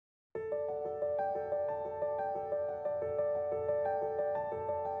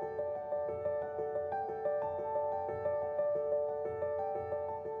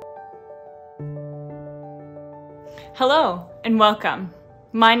Hello and welcome.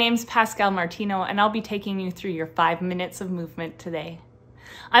 My name's Pascale Martino and I'll be taking you through your 5 minutes of movement today.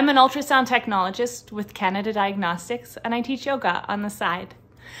 I'm an ultrasound technologist with Canada Diagnostics and I teach yoga on the side.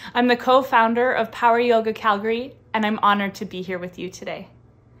 I'm the co-founder of Power Yoga Calgary and I'm honored to be here with you today.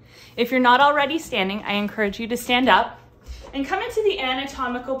 If you're not already standing, I encourage you to stand up and come into the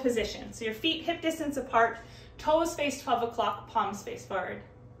anatomical position. So your feet hip distance apart, toes face 12 o'clock, palms face forward.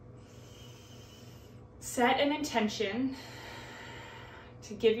 Set an intention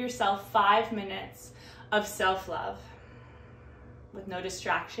to give yourself 5 minutes of self-love with no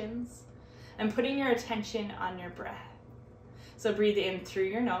distractions and putting your attention on your breath. So breathe in through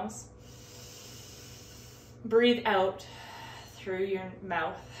your nose, breathe out through your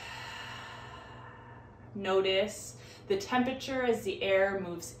mouth. Notice the temperature as the air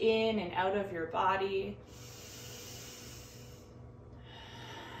moves in and out of your body.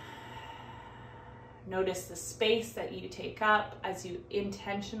 Notice the space that you take up as you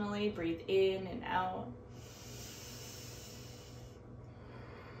intentionally breathe in and out.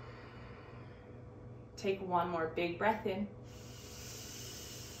 Take one more big breath in.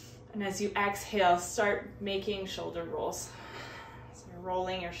 And as you exhale, start making shoulder rolls. So you're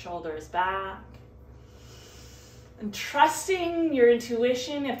rolling your shoulders back. And trusting your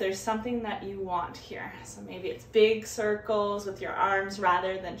intuition if there's something that you want here. So maybe it's big circles with your arms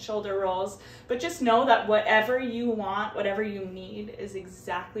rather than shoulder rolls, but just know that whatever you want, whatever you need is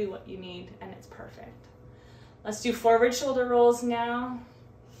exactly what you need and it's perfect. Let's do forward shoulder rolls now.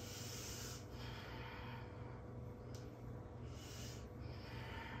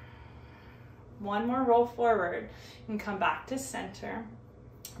 One more roll forward and come back to center.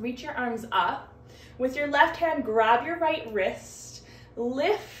 Reach your arms up. With your left hand, grab your right wrist,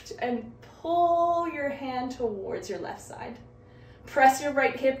 lift and pull your hand towards your left side. Press your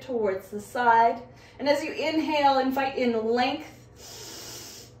right hip towards the side. And as you inhale, invite in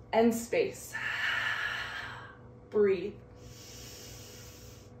length and space. Breathe.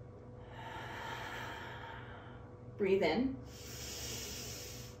 Breathe in.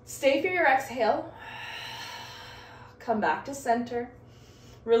 Stay for your exhale. Come back to center.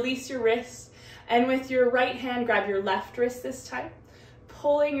 Release your wrist. And with your right hand, grab your left wrist this time,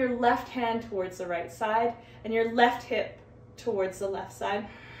 pulling your left hand towards the right side and your left hip towards the left side.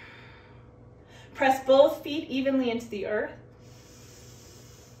 Press both feet evenly into the earth.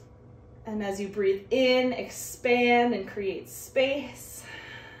 And as you breathe in, expand and create space.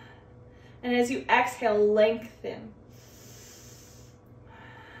 And as you exhale, lengthen.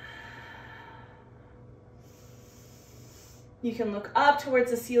 You can look up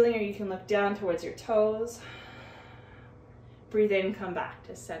towards the ceiling or you can look down towards your toes. Breathe in, come back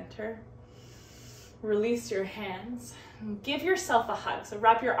to center. Release your hands. Give yourself a hug. So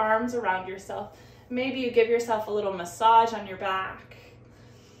wrap your arms around yourself. Maybe you give yourself a little massage on your back.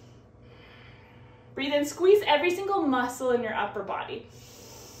 Breathe in, squeeze every single muscle in your upper body.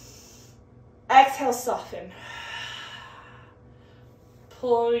 Exhale, soften.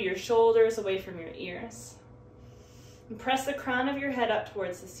 Pull your shoulders away from your ears. And press the crown of your head up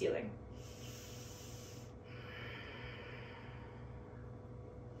towards the ceiling.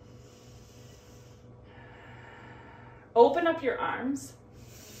 Open up your arms.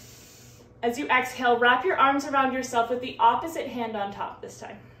 As you exhale, wrap your arms around yourself with the opposite hand on top this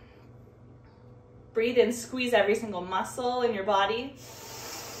time. Breathe in, squeeze every single muscle in your body.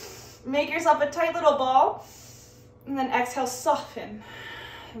 Make yourself a tight little ball. And then exhale, soften.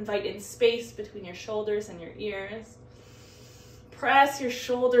 Invite in space between your shoulders and your ears. Press your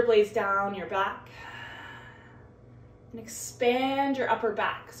shoulder blades down your back and expand your upper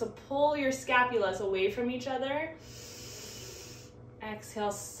back. So pull your scapulas away from each other.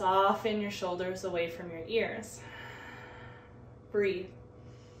 Exhale, soften your shoulders away from your ears. Breathe.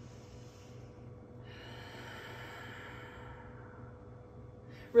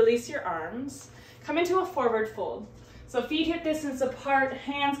 Release your arms. Come into a forward fold. So feet hip distance apart,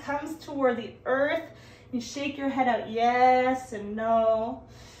 hands comes toward the earth. You shake your head out, yes and no.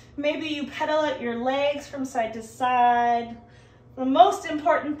 Maybe you pedal out your legs from side to side. The most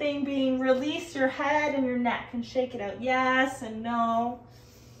important thing being release your head and your neck and shake it out, yes and no.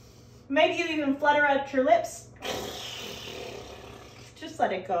 Maybe you even flutter out your lips. Just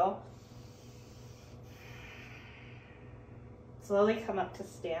let it go. Slowly come up to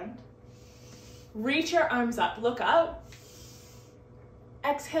stand. Reach your arms up, look up.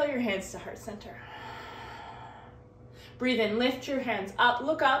 Exhale your hands to heart center. Breathe in, lift your hands up,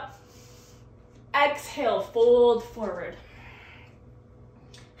 look up. Exhale, fold forward.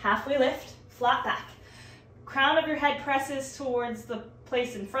 Halfway lift, flat back. Crown of your head presses towards the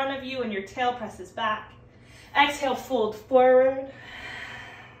place in front of you and your tail presses back. Exhale, fold forward.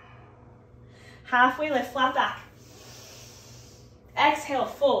 Halfway lift, flat back. Exhale,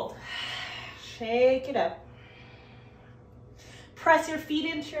 fold. Shake it out. Press your feet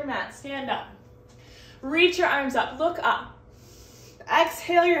into your mat, stand up. Reach your arms up, look up.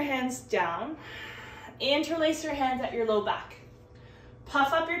 Exhale your hands down. Interlace your hands at your low back.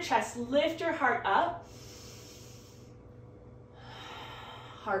 Puff up your chest, lift your heart up.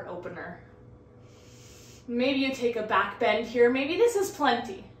 Heart opener. Maybe you take a back bend here, maybe this is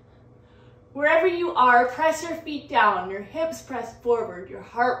plenty. Wherever you are, press your feet down, your hips press forward, your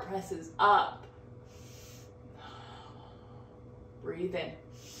heart presses up. Breathe in.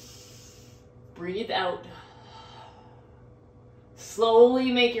 Breathe out.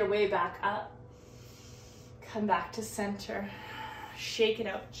 Slowly make your way back up. Come back to center. Shake it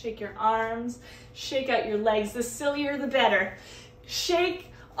out. Shake your arms. Shake out your legs. The sillier, the better.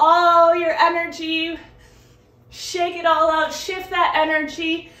 Shake all your energy. Shake it all out. Shift that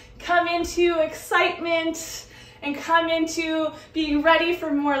energy. Come into excitement and come into being ready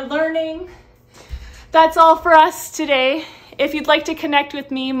for more learning. That's all for us today. If you'd like to connect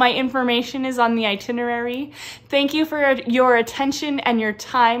with me, my information is on the itinerary. Thank you for your attention and your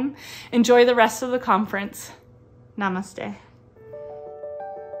time. Enjoy the rest of the conference. Namaste.